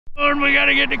And we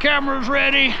gotta get the cameras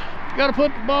ready. Gotta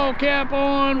put the ball cap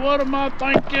on. What am I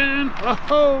thinking?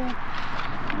 Oh,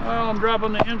 well, I'm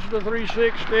dropping the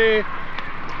Insta360,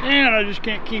 and I just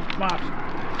can't keep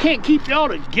y'all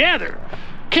together.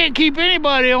 Can't keep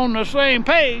anybody on the same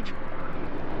page.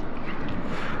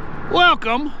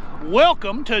 Welcome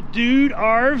to Dude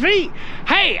RV.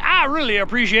 Hey, I really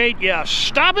appreciate you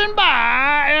stopping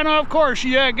by, and of course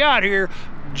you got here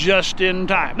just in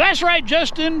time. That's right,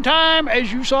 just in time.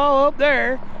 As you saw up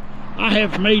there, I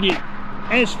have made it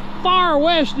as far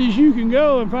west as you can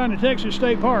go and find a Texas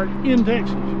State Park in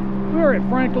Texas. We're at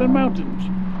Franklin Mountains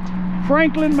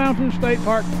State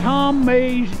Park, Tom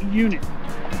May's unit.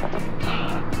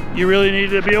 You really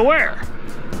need to be aware,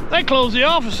 they close the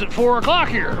office at 4 o'clock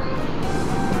here.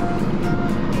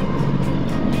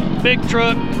 Big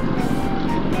truck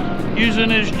using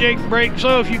his Jake brake.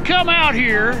 So if you come out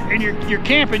here and you're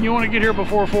camping, you want to get here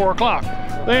before 4 o'clock.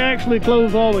 They actually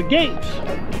close all the gates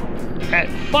at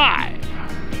 5.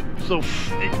 So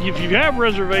if you have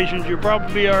reservations, you'll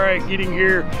probably be all right getting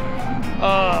here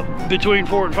between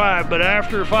 4 and 5. But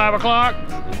after 5 o'clock,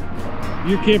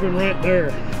 you're camping right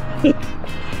there.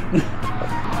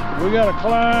 We got to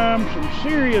climb some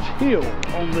serious hill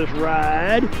on this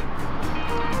ride.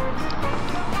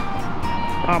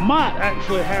 I might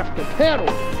actually have to pedal,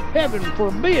 heaven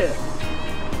forbid.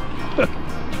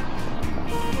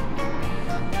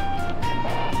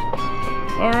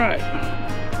 All right,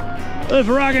 let's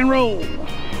rock and roll.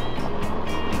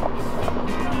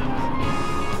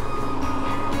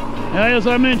 Now, as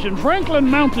I mentioned, Franklin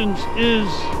Mountains is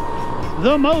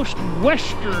the most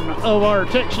western of our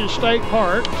Texas state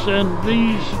parks, and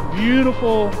these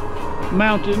beautiful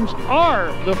mountains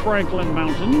are the Franklin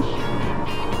Mountains.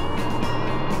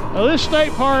 Now, this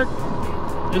state park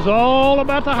is all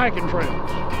about the hiking trails.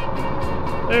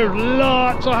 There's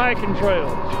lots of hiking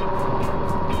trails.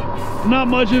 Not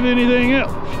much of anything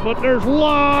else, but there's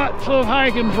lots of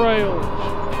hiking trails.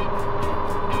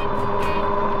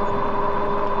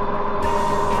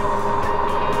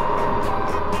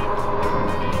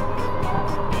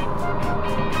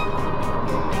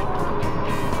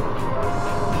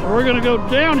 We're going to go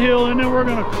downhill, and then we're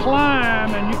going to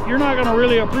climb, and you're not going to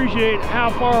really appreciate how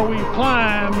far we've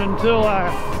climbed until I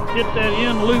hit that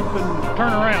end loop and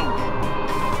turn around.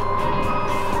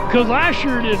 Because I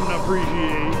sure didn't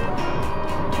appreciate.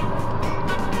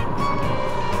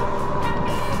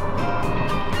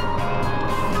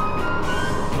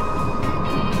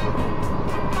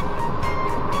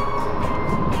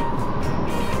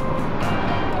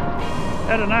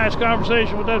 Had a nice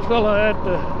conversation with that fella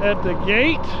at the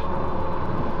gate.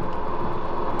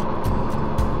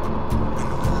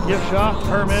 Gift shop,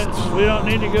 permits, we don't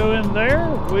need to go in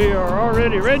there. We are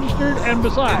already registered, and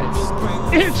besides,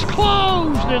 it's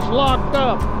closed, it's locked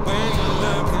up.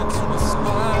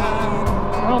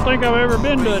 I don't think I've ever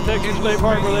been to a Texas State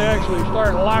Park where they actually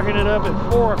start locking it up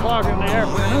at 4 o'clock in the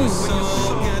afternoon.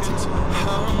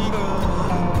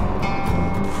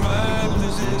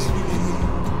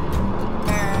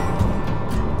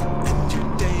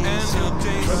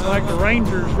 Like the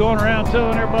rangers going around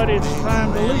telling everybody it's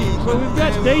time to leave. So we've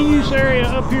got day use area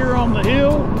up here on the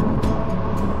hill.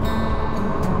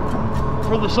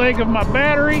 For the sake of my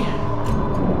battery,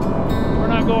 we're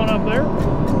not going up there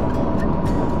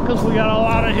because we got a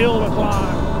lot of hill to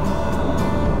climb.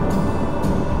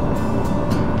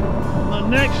 The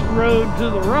next road to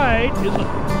the right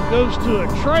goes to a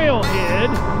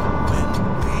trailhead.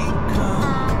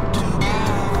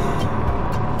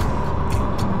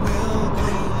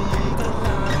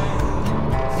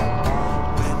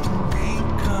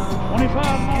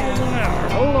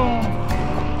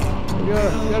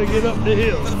 Gotta get up the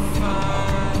hill.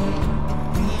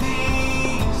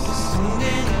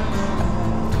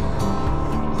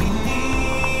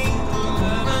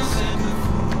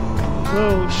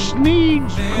 So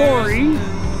Sneed's Quarry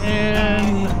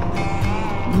and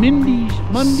Mundy's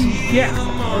Gap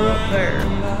are up there.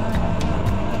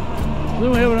 Then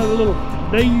we have another little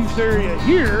day use area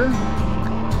here.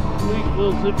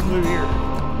 We'll zip through here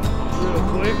real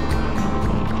quick.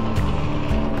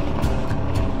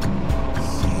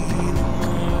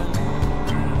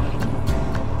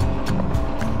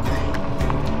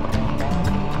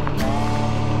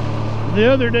 The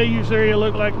other day use area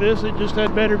looked like this. It just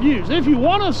had better views. If you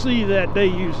want to see that day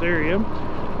use area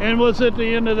and what's at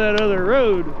the end of that other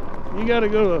road, you got to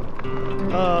go to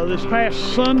this past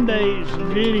Sunday's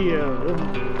video.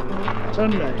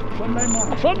 Sunday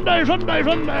morning. Sunday.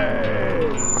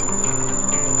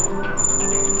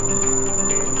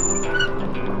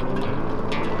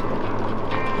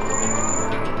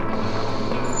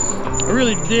 I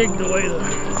really dig the way the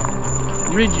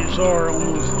ridges are on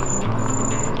those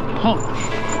humps.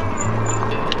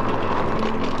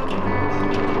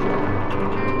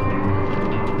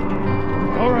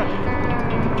 All right.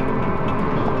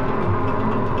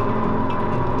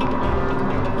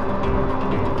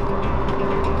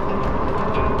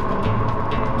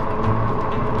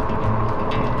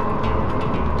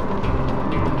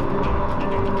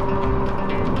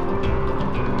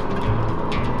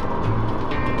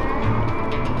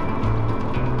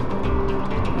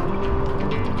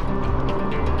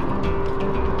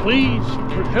 Please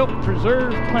help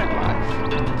preserve plant life.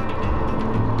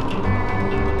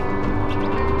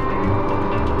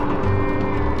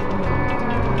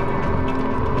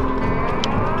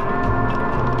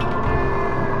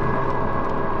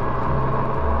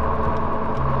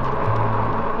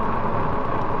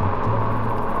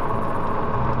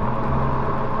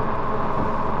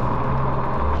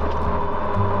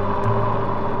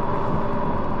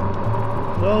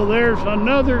 So there's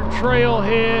another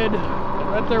trailhead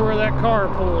right there where that car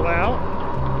pulled out.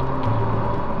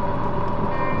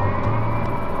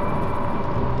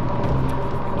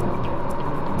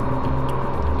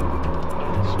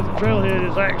 So the trailhead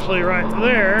is actually right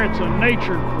there. It's a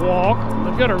nature walk.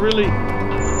 They've got a really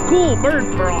cool bird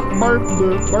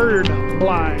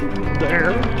blind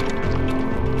there.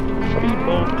 Speed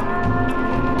bump.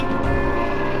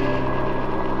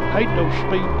 Hate those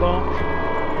speed bumps,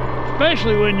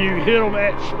 especially when you hit them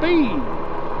at speed.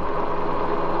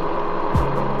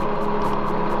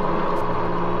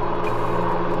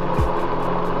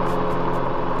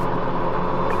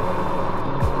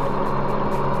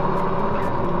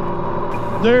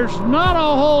 There's not a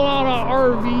whole lot of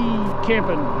RV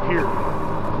camping here.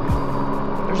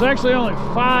 There's actually only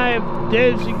 5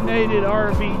 designated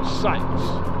RV sites.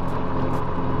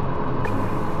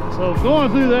 So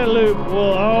going through that loop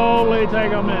will only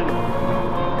take a minute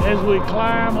as we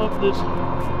climb up this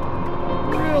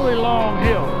really long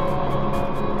hill.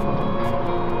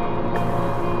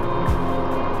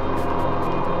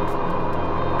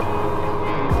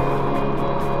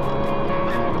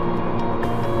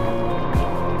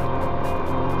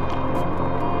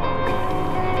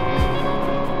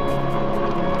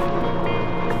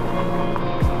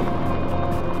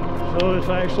 So it's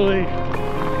actually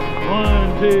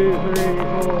 1, 2, 3,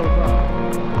 4, 5.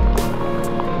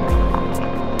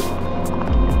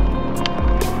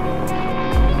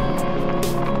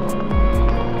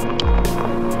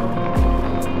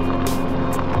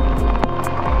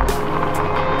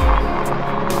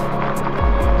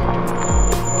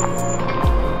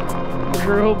 I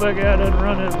sure hope that guy doesn't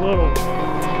run his little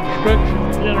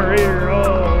construction generator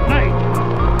all night.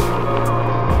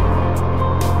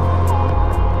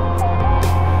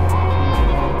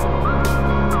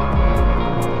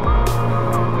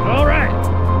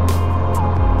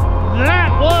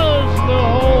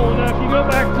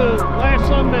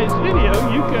 Sunday's video,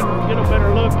 you can get a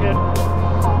better look at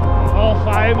all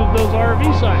 5 of those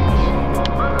RV sites.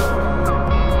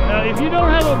 Now, if you don't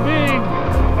have a big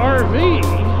RV,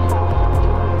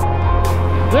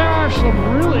 there are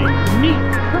some really neat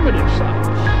primitive sites.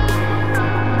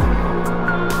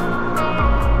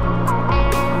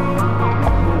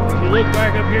 If you look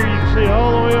back up here, you can see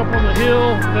all the way up on the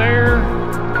hill there.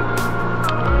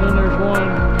 And then there's one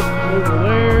over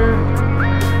there.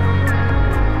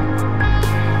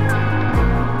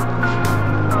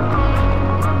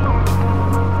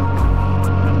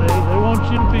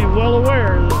 You to be well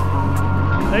aware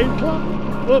that 8 o'clock,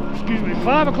 oh, excuse me,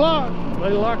 5 o'clock,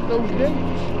 they lock those gates.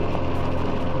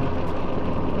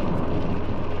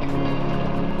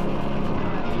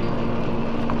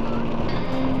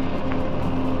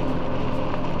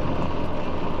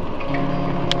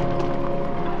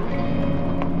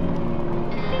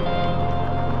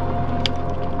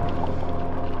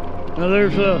 Now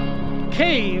there's a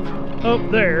cave up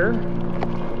there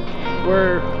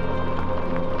where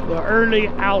the early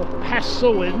El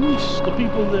Pasoans, the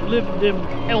people that lived in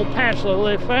El Paso,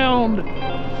 they found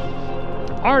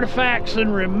artifacts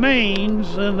and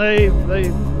remains, and they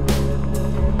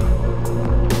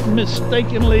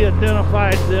mistakenly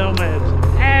identified them as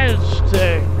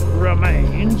Aztec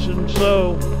remains. And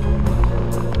so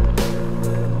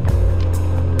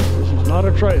this is not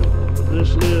a trail,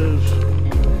 this is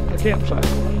a campsite, a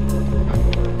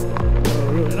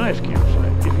really nice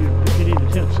campsite if you need a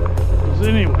tent site.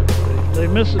 Anyway, they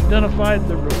misidentified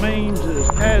the remains as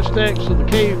Aztec, so the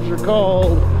caves are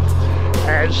called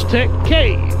Aztec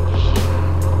Caves.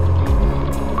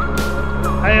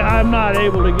 I'm not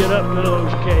able to get up to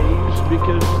those caves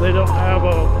because they don't have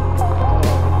a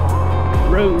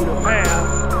road, a path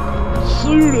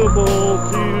suitable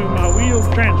to my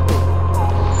wheeled transport.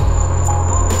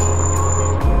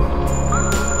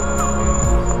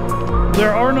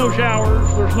 There are no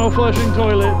showers, there's no flushing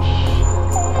toilets,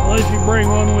 unless you bring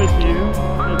one with you.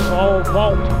 It's all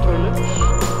vault toilets.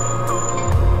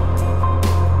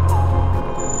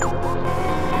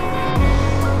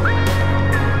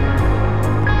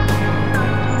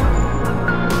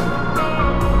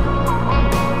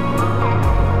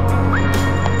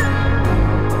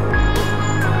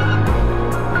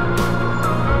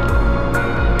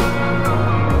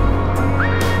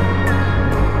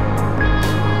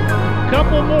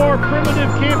 Couple more primitive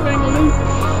camping loops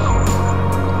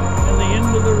and the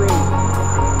end of the road.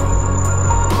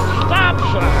 Stop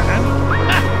sign.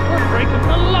 We're breaking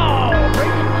the law.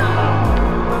 Breaking the law.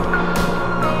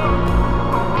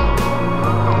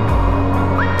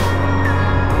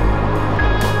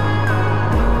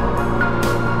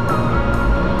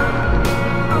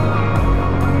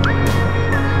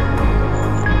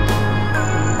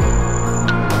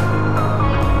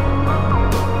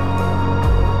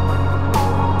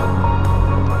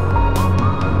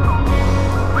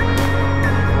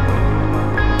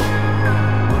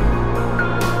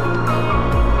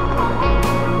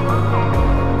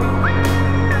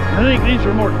 I think these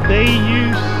are more day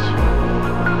use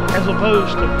as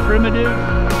opposed to primitive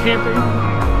camping.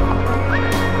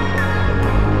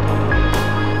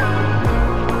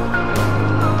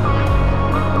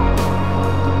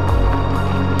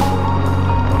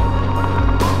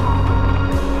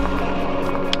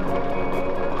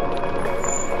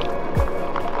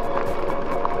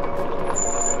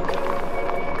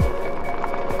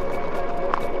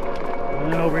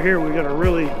 And then over here we got a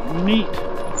really neat.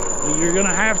 You're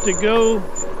gonna have to go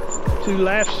to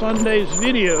last Sunday's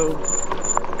video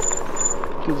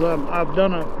because I'm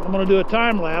gonna do a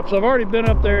time lapse. I've already been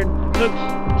up there and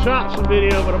shot some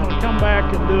video, but I'm gonna come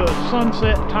back and do a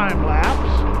sunset time lapse.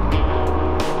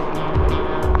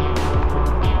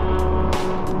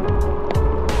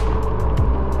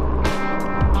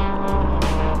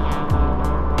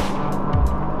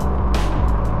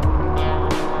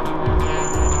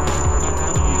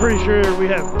 I'm pretty sure we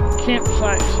have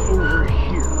campsites over here.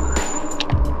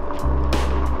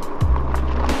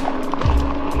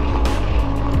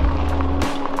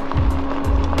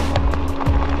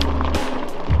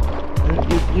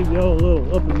 Give y'all a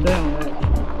little up and down that.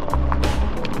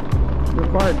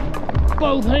 Required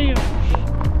both hands.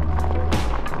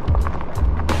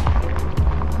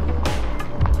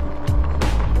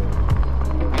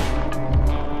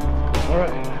 All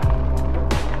right.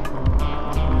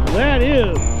 That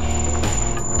is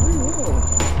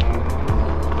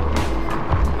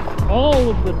all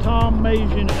of the Tom Mays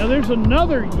unit. Now there's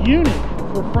another unit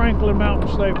for Franklin Mountain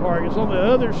State Park. It's on the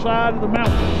other side of the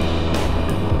mountain.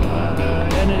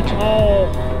 And it's all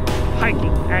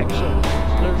hiking access.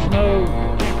 There's no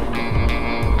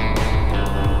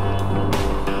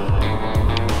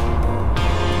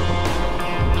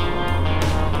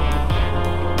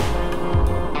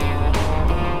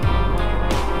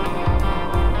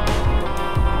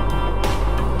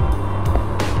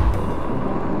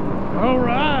all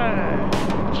right.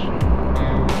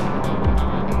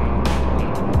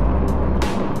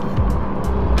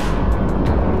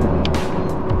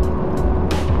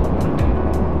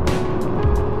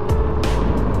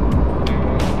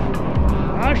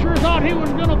 I sure thought he was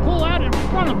going to pull out in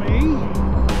front of me.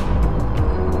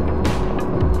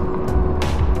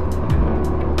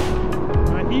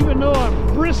 Even though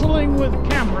I'm bristling with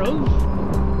cameras,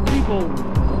 people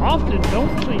often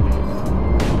don't see me.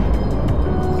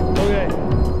 Okay,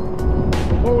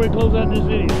 before we close out this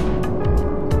video,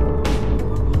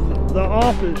 the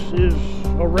office is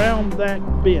around that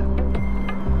bend.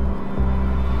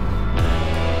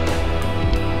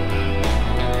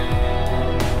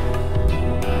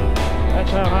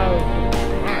 That's how high it is.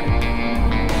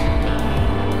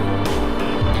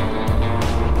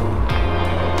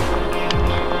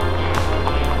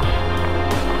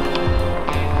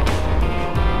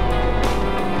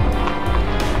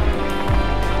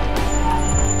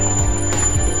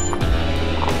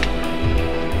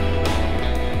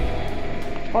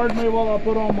 Pardon me while I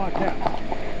put on my cap.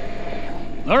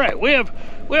 All right, we have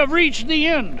reached the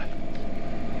end.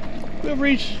 We've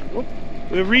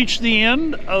reached the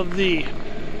end of the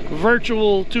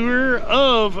virtual tour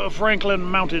of Franklin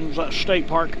Mountains State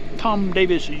Park, Tom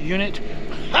Davis unit.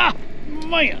 Ha!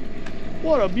 Man,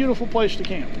 what a beautiful place to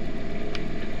camp.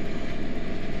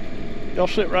 Y'all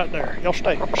sit right there. Y'all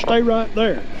stay right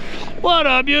there. What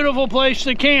a beautiful place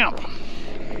to camp.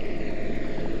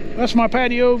 That's my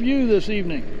patio view this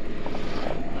evening.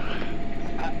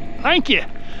 Thank you.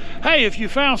 Hey, if you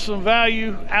found some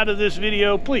value out of this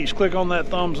video, please click on that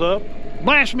thumbs up.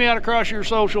 Blast me out across your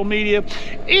social media.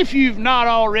 If you've not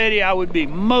already, I would be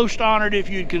most honored if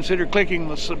you'd consider clicking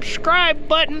the subscribe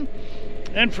button.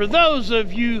 And for those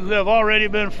of you who have already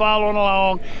been following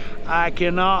along, I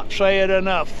cannot say it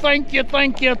enough. Thank you,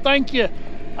 thank you, thank you.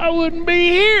 I wouldn't be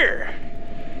here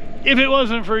if it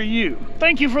wasn't for you.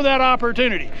 Thank you for that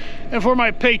opportunity. And for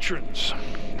my patrons,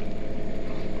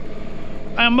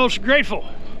 I am most grateful.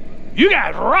 You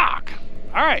guys rock.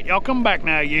 All right, y'all come back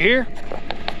now, you hear?